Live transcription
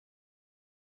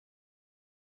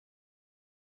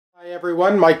Hi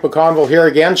everyone, Mike McConville here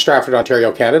again, Stratford,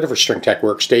 Ontario, Canada for String Tech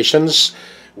Workstations.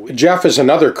 Jeff is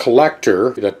another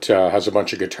collector that has a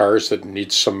bunch of guitars that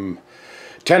need some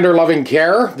tender loving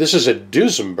care. This is a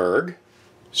Duesenberg,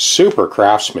 super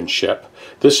craftsmanship.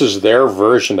 This is their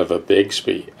version of a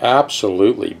Bigsby,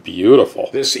 absolutely beautiful.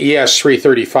 This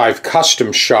ES335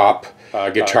 custom shop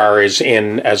guitar is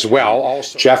in as well.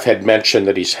 Also, Jeff had mentioned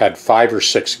that he's had 5 or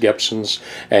 6 Gibsons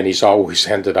and he's always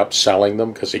ended up selling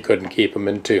them because he couldn't keep them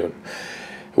in tune.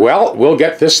 Well, we'll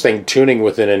get this thing tuning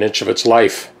within an inch of its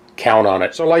life. Count on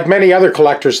it. So like many other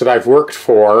collectors that I've worked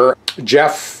for,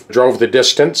 Jeff drove the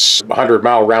distance,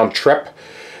 100-mile round trip,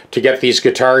 to get these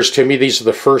guitars to me. These are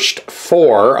the first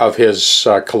 4 of his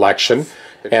collection.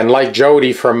 And like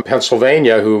Jody from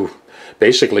Pennsylvania, who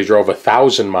basically drove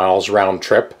 1,000 miles round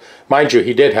trip, mind you,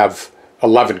 he did have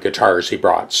 11 guitars he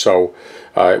brought, so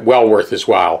well worth his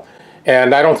while.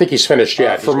 And I don't think he's finished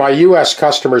yet. For my U.S.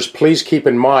 customers, please keep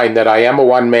in mind that I am a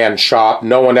one-man shop.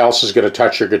 No one else is going to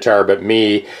touch your guitar but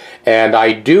me. And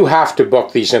I do have to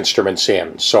book these instruments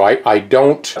in. So I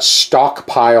don't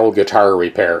stockpile guitar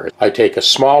repairs. I take a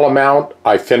small amount,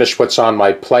 I finish what's on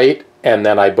my plate, and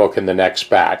then I book in the next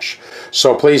batch.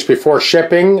 So please, before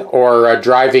shipping or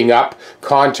driving up,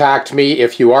 contact me.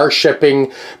 If you are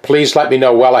shipping, please let me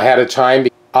know well ahead of time.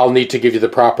 I'll need to give you the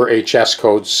proper HS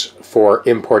codes for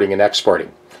importing and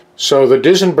exporting. So the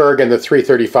Duesenberg and the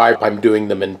 335, I'm doing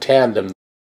them in tandem.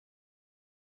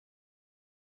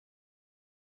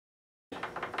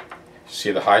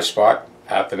 See the high spot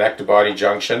at the neck to body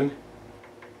junction?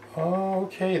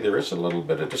 Okay, there is a little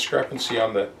bit of discrepancy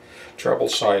on the treble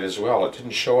side as well. It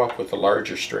didn't show up with the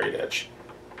larger straight edge.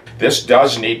 This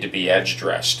does need to be edge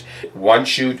dressed.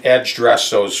 Once you edge dress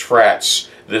those frets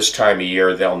this time of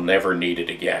year, they'll never need it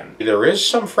again. There is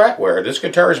some fret wear. This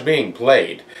guitar is being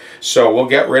played, so we'll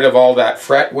get rid of all that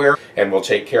fret wear and we'll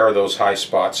take care of those high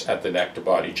spots at the neck to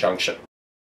body junction.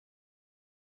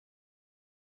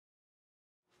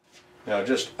 Now,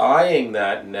 just eyeing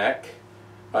that neck,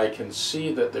 I can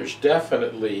see that there's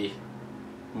definitely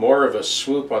more of a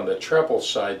swoop on the treble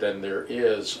side than there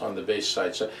is on the bass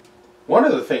side. So one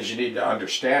of the things you need to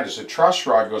understand is the truss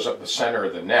rod goes up the center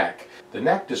of the neck. The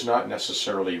neck does not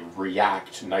necessarily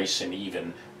react nice and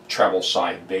even treble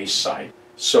side, bass side.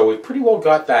 So we've pretty well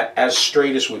got that as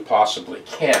straight as we possibly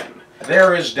can.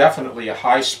 There is definitely a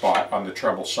high spot on the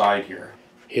treble side here.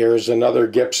 Here's another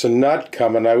Gibson nut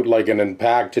coming out like an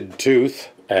impacted tooth.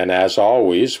 And as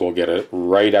always, we'll get it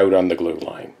right out on the glue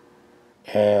line.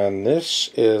 And this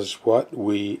is what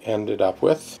we ended up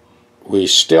with. We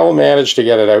still managed to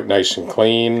get it out nice and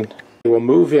clean. We'll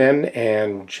move in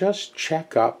and just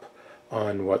check up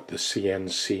on what the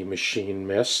CNC machine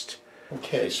missed.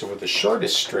 Okay, so with the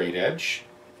shortest straight edge,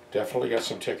 definitely got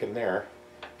some ticking there.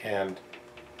 And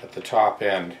at the top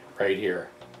end, right here,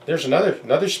 there's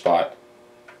another spot,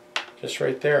 just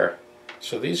right there.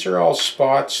 So these are all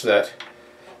spots that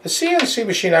the CNC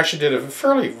machine actually did a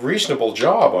fairly reasonable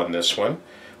job on this one,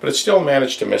 but it still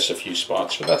managed to miss a few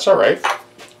spots, but that's all right.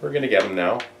 We're going to get them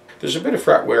now. There's a bit of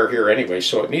fret wear here anyway,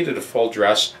 so it needed a full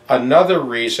dress. Another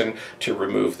reason to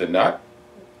remove the nut.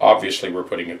 Obviously, we're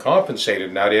putting a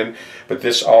compensated nut in, but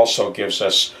this also gives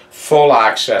us full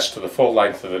access to the full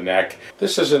length of the neck.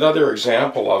 This is another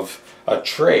example of a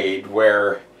trade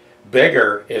where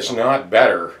bigger is not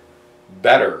better.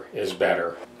 Better is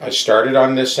better. I started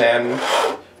on this end,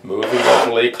 moving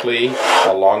obliquely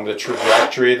along the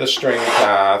trajectory of the string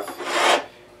path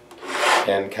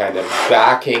and kind of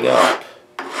backing up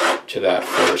to that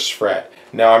first fret.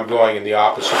 Now I'm going in the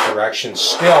opposite direction,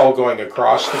 still going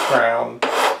across the crown,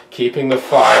 keeping the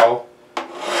file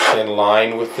in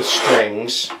line with the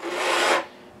strings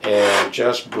and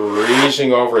just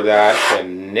breezing over that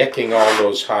and nicking all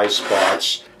those high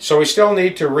spots. So we still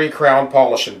need to re-crown,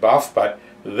 polish, and buff, but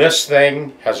this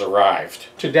thing has arrived.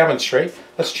 To demonstrate,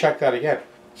 let's check that again.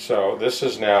 So this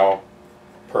is now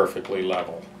perfectly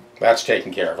level. That's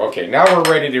taken care of. Okay, now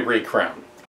we're ready to re-crown.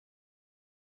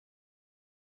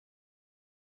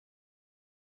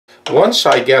 Once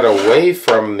I get away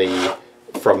from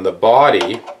the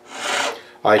body,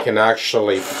 I can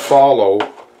actually follow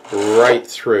right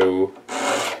through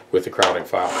with the crowning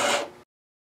file.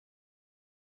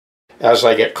 As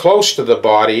I get close to the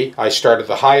body, I start at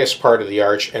the highest part of the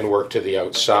arch and work to the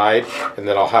outside, and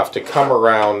then I'll have to come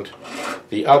around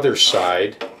the other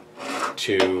side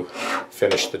to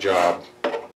finish the job.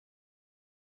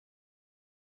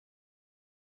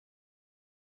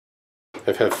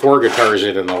 I've had 4 guitars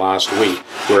in the last week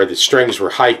where the strings were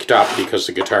hiked up because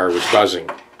the guitar was buzzing.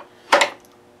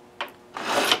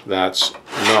 That's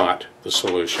not the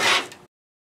solution.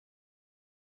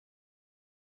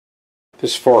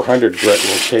 This 400 grit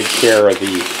will take care of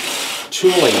the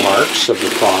tooling marks of the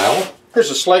file.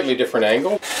 Here's a slightly different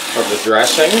angle of the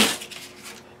dressing.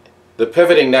 The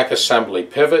pivoting neck assembly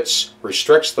pivots,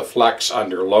 restricts the flex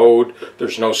under load.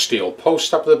 There's no steel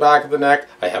post up the back of the neck.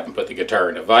 I haven't put the guitar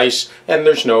in a vise, and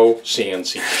there's no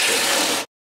CNC machine.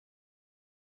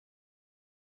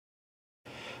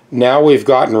 Now we've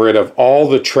gotten rid of all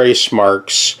the trace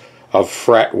marks of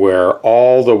fret wear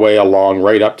all the way along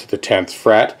right up to the 10th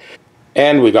fret.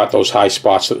 And we got those high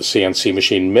spots that the CNC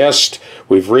machine missed.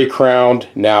 We've recrowned.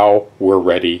 Now we're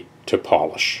ready to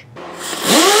polish.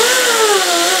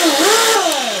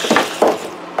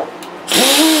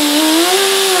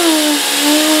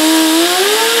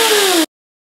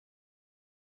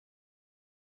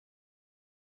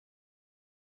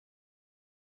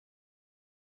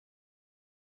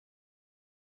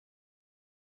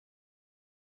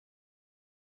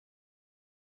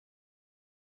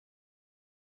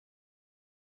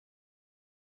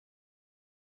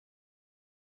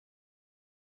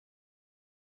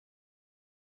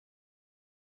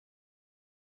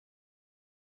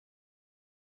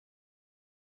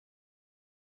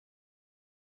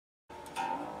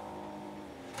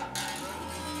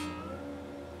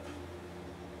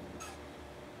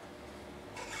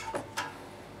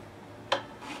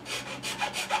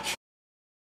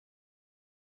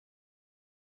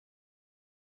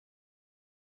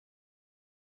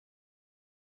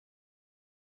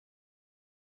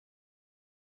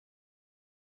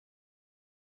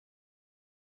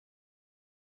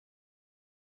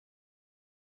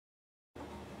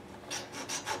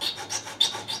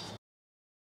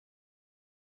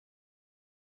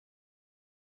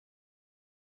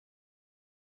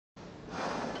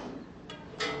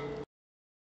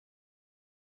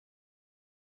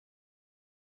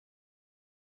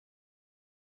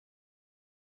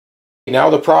 Now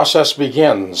the process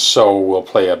begins, so we'll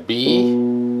play a B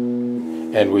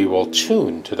and we will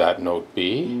tune to that note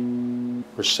B.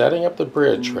 We're setting up the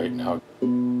bridge right now.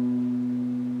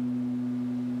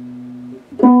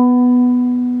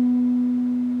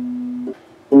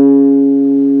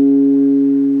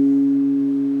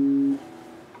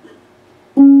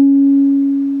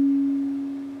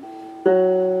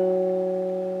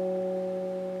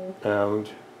 And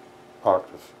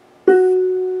octave.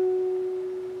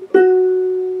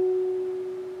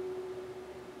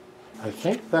 I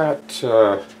think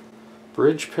that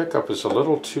bridge pickup is a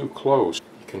little too close.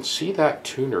 You can see that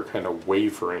tuner kind of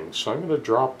wavering, so I'm going to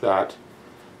drop that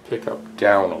pickup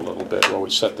down a little bit while we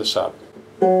set this up.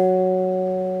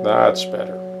 That's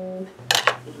better.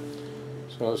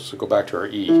 So let's go back to our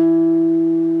E.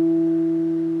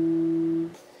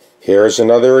 Here's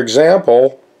another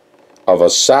example of a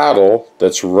saddle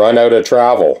that's run out of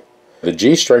travel. The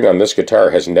G string on this guitar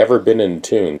has never been in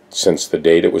tune since the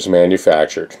date it was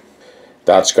manufactured.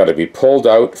 That's got to be pulled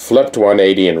out, flipped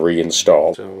 180 and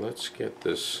reinstalled. So let's get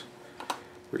this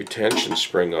retention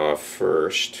spring off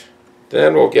first.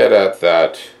 Then we'll get at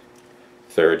that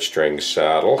third string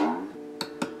saddle.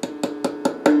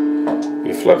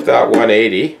 We flip that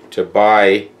 180 to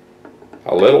buy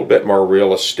a little bit more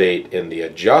real estate in the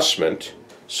adjustment.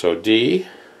 So D.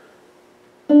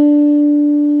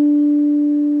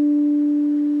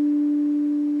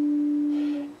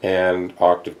 And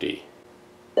octave D.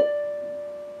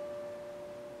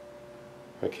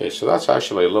 Okay, so that's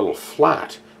actually a little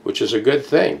flat, which is a good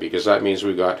thing because that means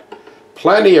we've got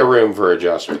plenty of room for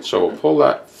adjustment. So we'll pull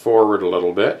that forward a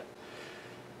little bit.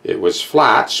 It was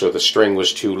flat, so the string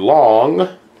was too long,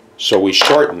 so we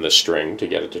shortened the string to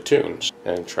get it to tune.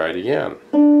 And try it again.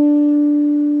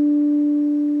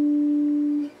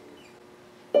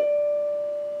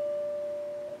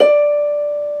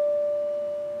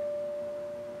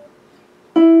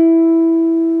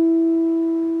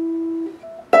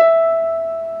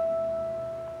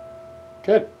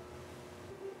 Good.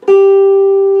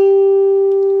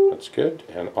 That's good.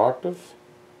 And octave.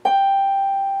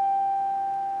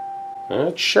 And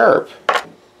it's sharp.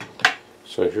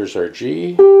 So here's our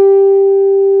G.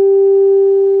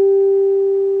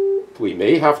 We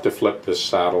may have to flip this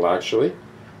saddle actually.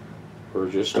 We're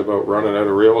just about running out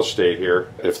of real estate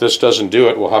here. If this doesn't do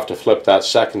it, we'll have to flip that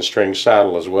second string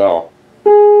saddle as well.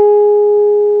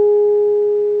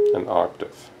 An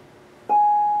octave.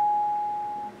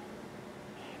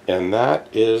 And that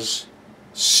is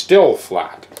still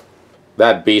flat.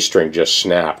 That B string just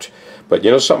snapped. But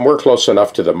you know something, we're close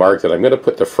enough to the mark that I'm going to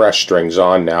put the fresh strings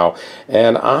on now,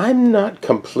 and I'm not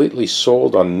completely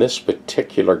sold on this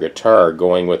particular guitar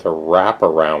going with a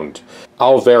wraparound.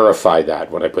 I'll verify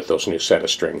that when I put those new set of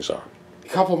strings on. A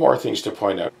couple more things to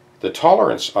point out. The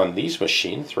tolerance on these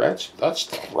machine threads,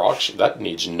 that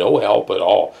needs no help at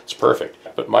all. It's perfect.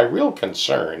 But my real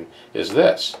concern is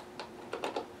this.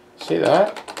 See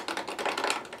that?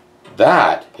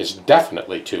 That is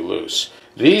definitely too loose.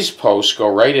 These posts go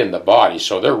right in the body,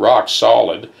 so they're rock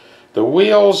solid. The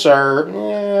wheels are,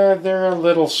 they're a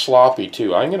little sloppy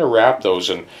too. I'm going to wrap those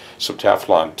in some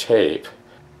Teflon tape.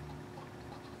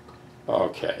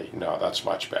 Okay, no, that's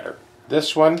much better.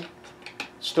 This one,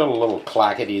 still a little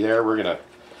clackety there. We're going to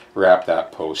wrap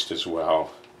that post as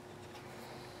well.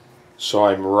 So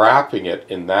I'm wrapping it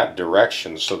in that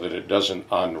direction so that it doesn't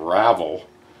unravel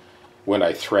when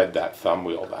I thread that thumb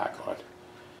wheel back on.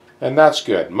 And that's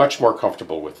good, much more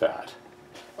comfortable with that.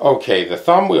 Okay, the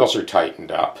thumb wheels are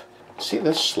tightened up. See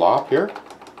this slop here?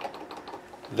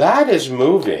 That is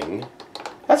moving,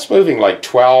 that's moving like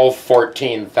 12,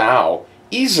 14 thou,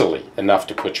 easily enough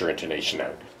to put your intonation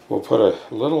out. We'll put a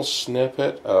little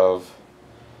snippet of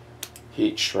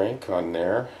heat shrink on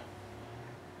there.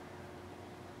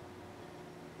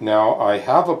 Now I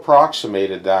have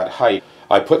approximated that height.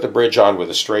 I put the bridge on with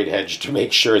a straight edge to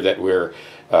make sure that we're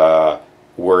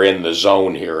in the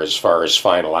zone here as far as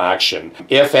final action.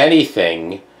 If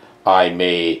anything, I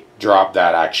may drop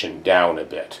that action down a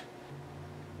bit.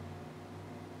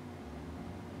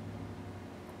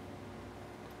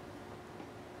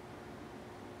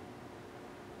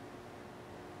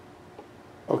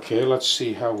 Okay, let's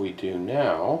see how we do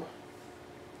now.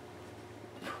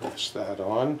 Press that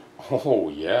on. Oh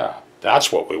yeah,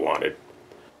 that's what we wanted.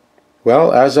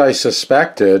 Well, as I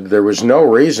suspected, there was no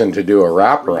reason to do a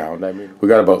wraparound. I mean, we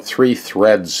got about 3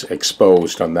 threads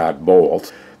exposed on that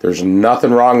bolt. There's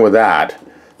nothing wrong with that.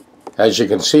 As you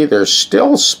can see, there's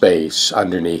still space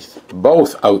underneath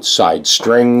both outside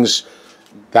strings.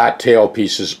 That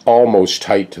tailpiece is almost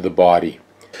tight to the body.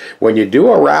 When you do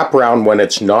a wraparound when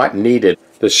it's not needed,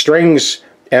 the strings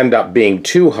end up being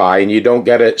too high and you don't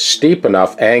get a steep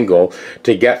enough angle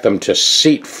to get them to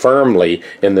seat firmly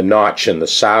in the notch in the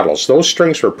saddles. Those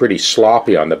strings were pretty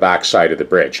sloppy on the back side of the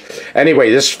bridge.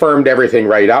 Anyway, this firmed everything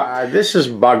right up. This is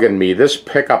bugging me. This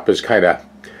pickup is kind of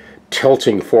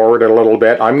tilting forward a little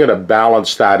bit. I'm going to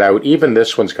balance that out. Even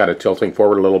this one's kind of tilting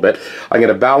forward a little bit. I'm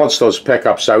going to balance those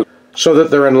pickups out so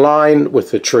that they're in line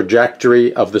with the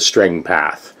trajectory of the string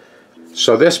path.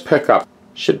 So this pickup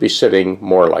should be sitting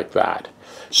more like that.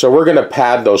 So we're going to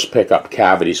pad those pickup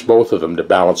cavities, both of them, to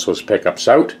balance those pickups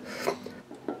out.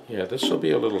 Yeah, this will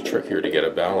be a little trickier to get a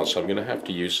balance. I'm going to have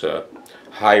to use a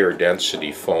higher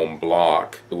density foam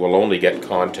block. It will only get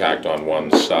contact on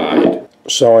one side.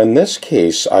 So in this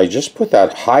case, I just put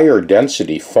that higher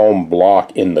density foam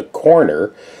block in the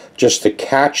corner just to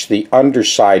catch the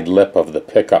underside lip of the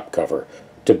pickup cover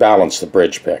to balance the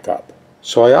bridge pickup.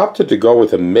 So I opted to go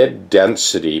with a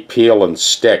mid-density peel and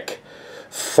stick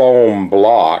foam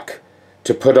block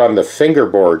to put on the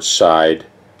fingerboard side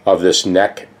of this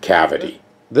neck cavity.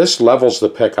 This levels the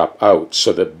pickup out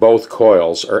so that both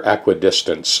coils are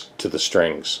equidistant to the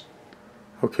strings.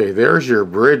 Okay, there's your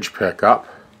bridge pickup,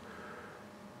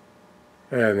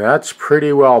 and that's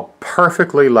pretty well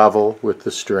perfectly level with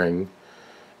the string,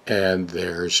 and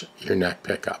there's your neck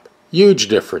pickup. Huge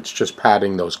difference just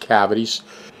padding those cavities.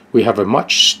 We have a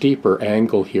much steeper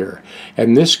angle here,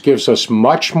 and this gives us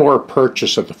much more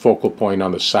purchase at the focal point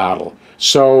on the saddle.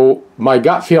 So my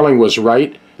gut feeling was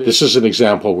right. This is an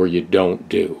example where you don't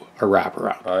do a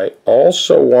wraparound. I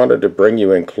also wanted to bring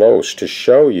you in close to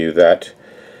show you that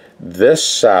this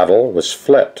saddle was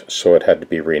flipped, so it had to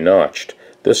be renotched.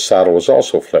 This saddle was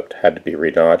also flipped, had to be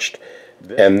renotched,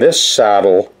 and this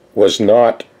saddle was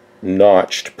not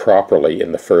notched properly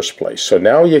in the first place. So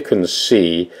now you can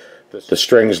see the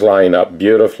strings line up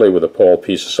beautifully with the pole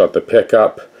pieces on the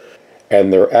pickup,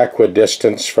 and they're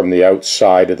equidistant from the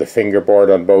outside of the fingerboard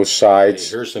on both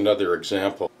sides. Here's another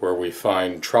example where we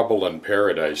find trouble in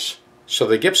paradise. So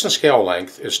the Gibson scale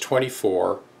length is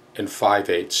 24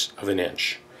 5/8 of an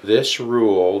inch. This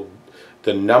rule,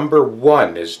 the number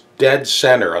 1 is dead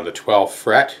center on the 12th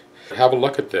fret. Have a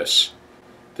look at this.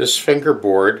 This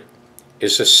fingerboard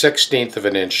is a 1/16 of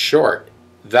an inch short.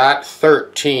 That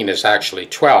 13 is actually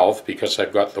 12 because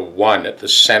I've got the 1 at the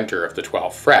center of the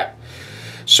 12th fret.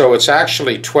 So it's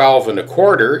actually 12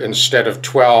 1/4 instead of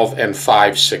 12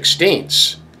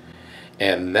 5/16.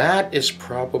 And that is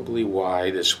probably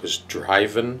why this was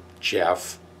driving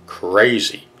Jeff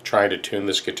crazy trying to tune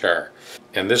this guitar.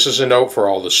 And this is a note for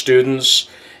all the students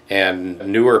and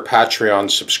newer Patreon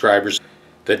subscribers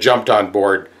that jumped on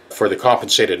board for the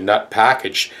compensated nut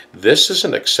package. This is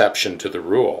an exception to the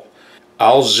rule.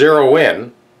 I'll zero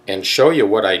in and show you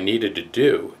what I needed to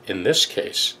do in this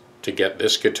case to get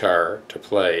this guitar to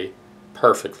play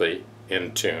perfectly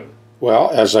in tune.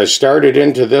 Well, as I started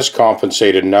into this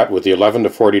compensated nut with the 11 to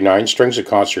 49 strings of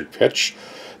concert pitch,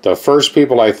 the first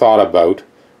people I thought about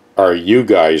are you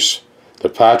guys, the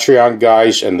Patreon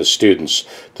guys and the students.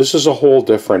 This is a whole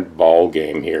different ball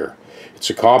game here.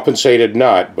 It's a compensated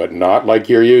nut, but not like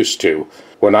you're used to.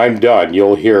 When I'm done,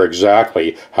 you'll hear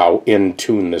exactly how in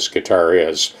tune this guitar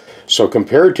is. So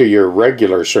compared to your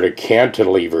regular sort of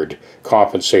cantilevered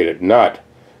compensated nut,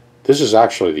 this is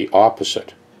actually the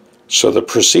opposite. So the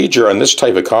procedure on this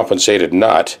type of compensated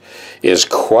nut is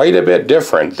quite a bit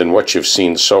different than what you've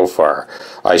seen so far.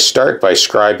 I start by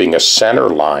scribing a center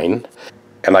line,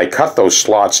 and I cut those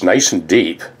slots nice and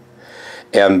deep.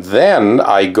 And then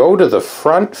I go to the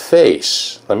front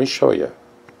face. Let me show you.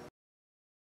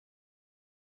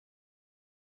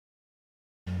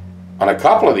 On a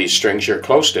couple of these strings, you're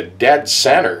close to dead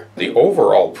center. The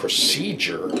overall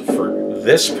procedure for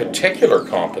this particular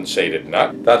compensated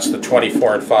nut, that's the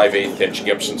 24 and 5/8 inch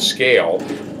Gibson scale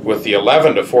with the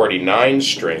 11 to 49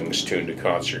 strings tuned to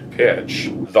concert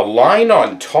pitch. The line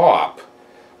on top,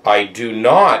 I do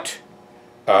not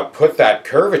put that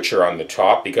curvature on the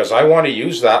top because I want to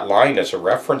use that line as a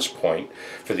reference point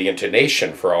for the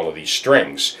intonation for all of these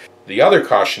strings. The other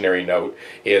cautionary note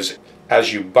is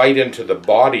as you bite into the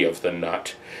body of the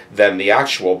nut, then the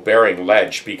actual bearing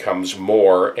ledge becomes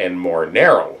more and more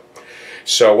narrow.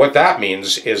 So what that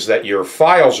means is that your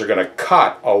files are going to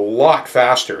cut a lot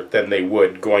faster than they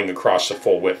would going across the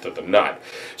full width of the nut.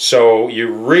 So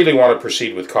you really want to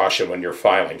proceed with caution when you're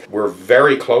filing. We're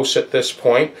very close at this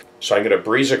point, so I'm going to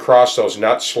breeze across those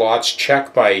nut slots,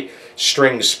 check my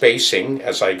string spacing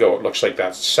as I go. It looks like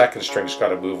that second string's got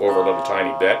to move over a little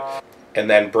tiny bit, and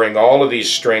then bring all of these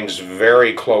strings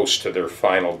very close to their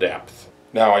final depth.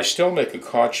 Now I still make a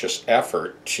conscious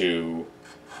effort to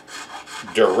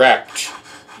direct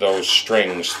those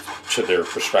strings to their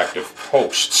respective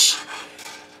posts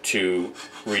to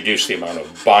reduce the amount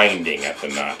of binding at the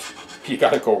nut. You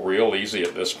got to go real easy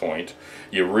at this point.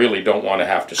 You really don't want to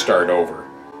have to start over.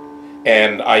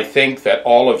 And I think that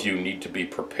all of you need to be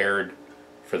prepared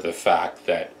for the fact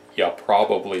that you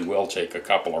probably will take a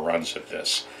couple of runs at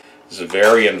this. This is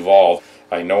very involved.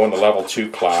 I know in the level 2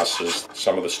 classes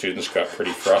some of the students got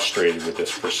pretty frustrated with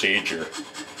this procedure,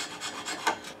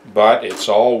 but it's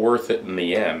all worth it in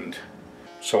the end.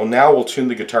 So now we'll tune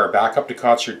the guitar back up to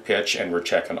concert pitch and we're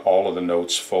checking all of the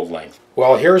notes full length.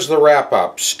 Well, here's the wrap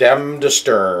up, stem to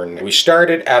stern. We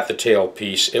started at the tail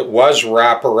piece. It was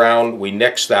wrap around. We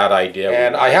nixed that idea.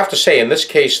 And I have to say, in this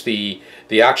case, the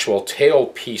actual tail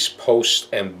piece posts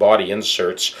and body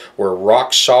inserts were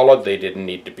rock solid. They didn't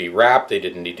need to be wrapped. They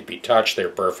didn't need to be touched. They're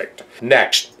perfect.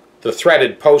 Next, the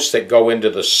threaded posts that go into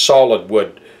the solid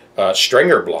wood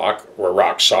stringer block were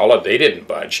rock solid. They didn't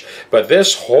budge. But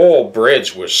this whole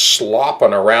bridge was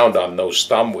slopping around on those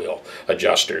thumb wheel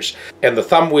adjusters. And the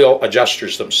thumb wheel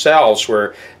adjusters themselves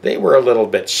were a little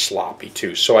bit sloppy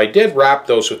too. So I did wrap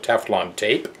those with Teflon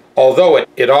tape. Although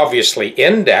it obviously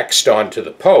indexed onto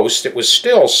the post, it was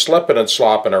still slipping and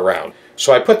slopping around.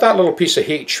 So I put that little piece of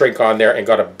heat shrink on there and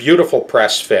got a beautiful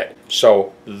press fit.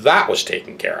 So that was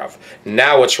taken care of.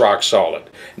 Now it's rock solid.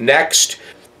 Next,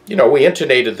 you know, we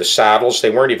intonated the saddles. They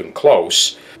weren't even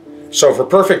close. So for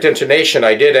perfect intonation,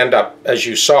 I did end up, as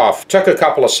you saw, took a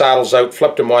couple of saddles out,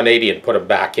 flipped them 180 and put them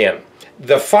back in.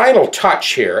 The final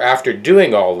touch here, after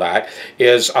doing all that,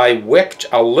 is I wicked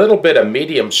a little bit of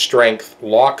medium strength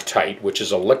Loctite, which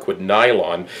is a liquid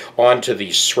nylon, onto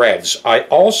these threads. I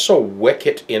also wick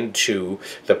it into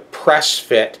the press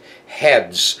fit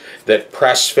heads that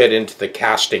press fit into the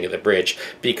casting of the bridge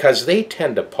because they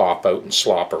tend to pop out and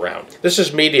slop around. This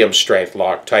is medium strength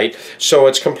Loctite, so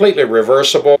it's completely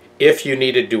reversible. If you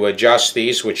needed to adjust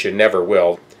these, which you never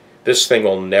will, this thing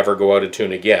will never go out of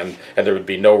tune again, and there would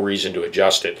be no reason to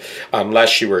adjust it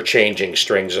unless you were changing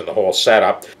strings in the whole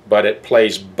setup. But it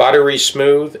plays buttery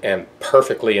smooth and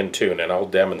perfectly in tune, and I'll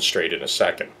demonstrate in a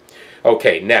second.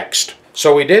 Okay, next.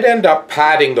 So we did end up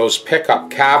padding those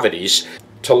pickup cavities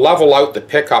to level out the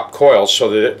pickup coils so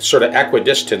that it's sort of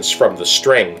equidistant from the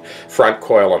string, front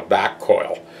coil and back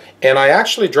coil. And I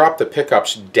actually dropped the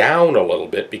pickups down a little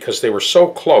bit because they were so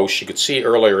close. You could see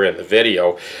earlier in the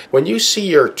video, when you see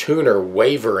your tuner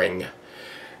wavering,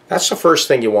 that's the first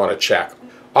thing you want to check.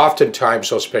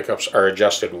 Oftentimes those pickups are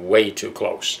adjusted way too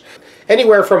close.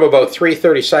 Anywhere from about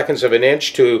 3/32 of an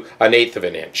inch to 1/8 of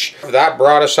an inch. That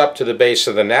brought us up to the base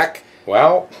of the neck.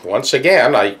 Well, once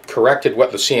again, I corrected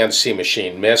what the CNC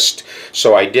machine missed,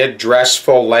 so I did dress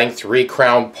full length,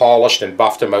 recrowned, polished, and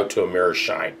buffed them out to a mirror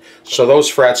shine. So those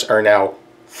frets are now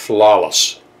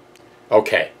flawless.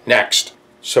 Okay, next.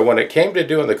 So when it came to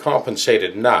doing the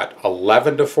compensated nut,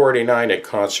 11 to 49 at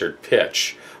concert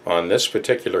pitch on this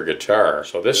particular guitar.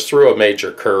 So this threw a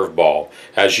major curveball.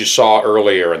 As you saw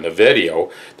earlier in the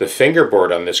video, the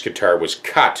fingerboard on this guitar was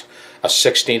cut a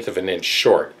 1/16 of an inch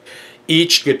short.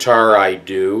 Each guitar I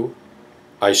do,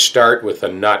 I start with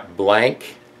a nut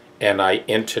blank and I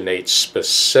intonate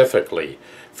specifically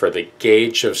for the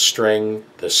gauge of string,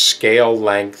 the scale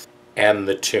length, and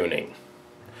the tuning.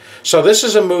 So this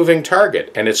is a moving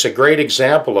target, and it's a great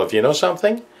example of, you know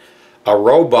something? A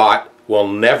robot will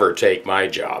never take my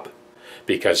job,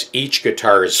 because each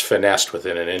guitar is finessed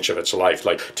within an inch of its life,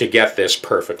 like to get this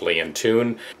perfectly in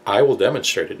tune. I will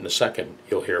demonstrate it in a second.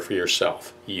 You'll hear for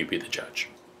yourself. You be the judge.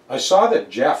 I saw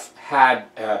that Jeff had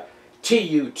a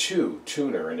TU2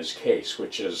 tuner in his case,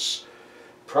 which is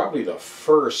probably the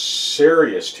first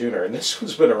serious tuner, and this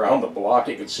one's been around the block.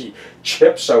 You can see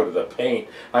chips out of the paint.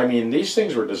 I mean, these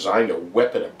things were designed to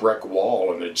whip at a brick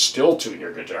wall and it'd still tune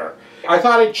your guitar. I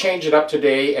thought I'd change it up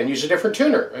today and use a different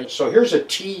tuner. So here's a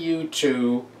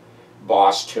TU2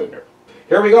 Boss tuner.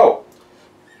 Here we go.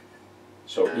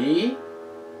 So E,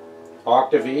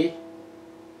 octave E,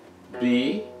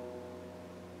 B,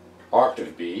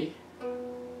 octave B,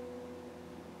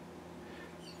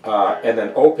 and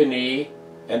then open E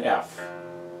and F,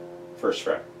 first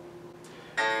fret.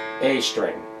 A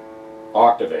string,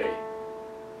 octave A.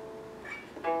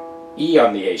 E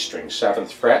on the A string,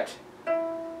 7th fret,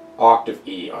 octave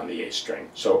E on the A string.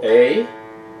 So A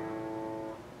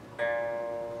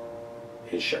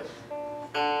sharp.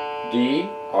 D,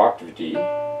 octave D.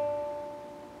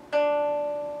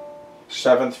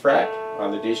 7th fret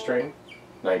on the D string,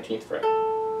 19th fret.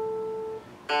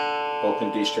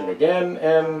 Open D string again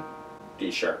and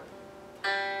D sharp.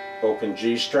 Open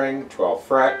G string, 12th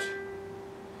fret.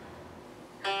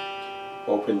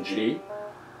 Open G,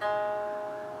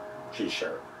 G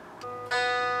sharp.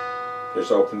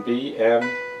 There's open B and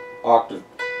octave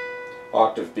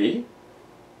B.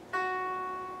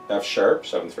 F sharp,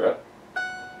 7th fret.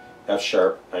 F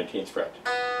sharp, 19th fret.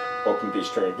 Open B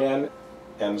string again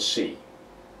and C.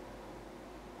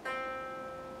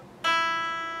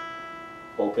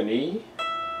 Open E,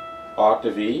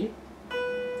 octave E,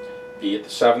 B at the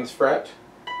 7th fret,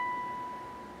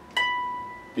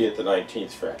 B at the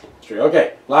 19th fret.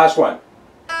 Okay, last one.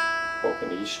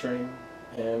 Open E string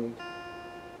and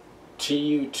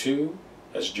TU2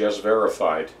 has just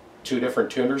verified. 2 different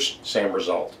tuners, same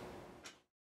result.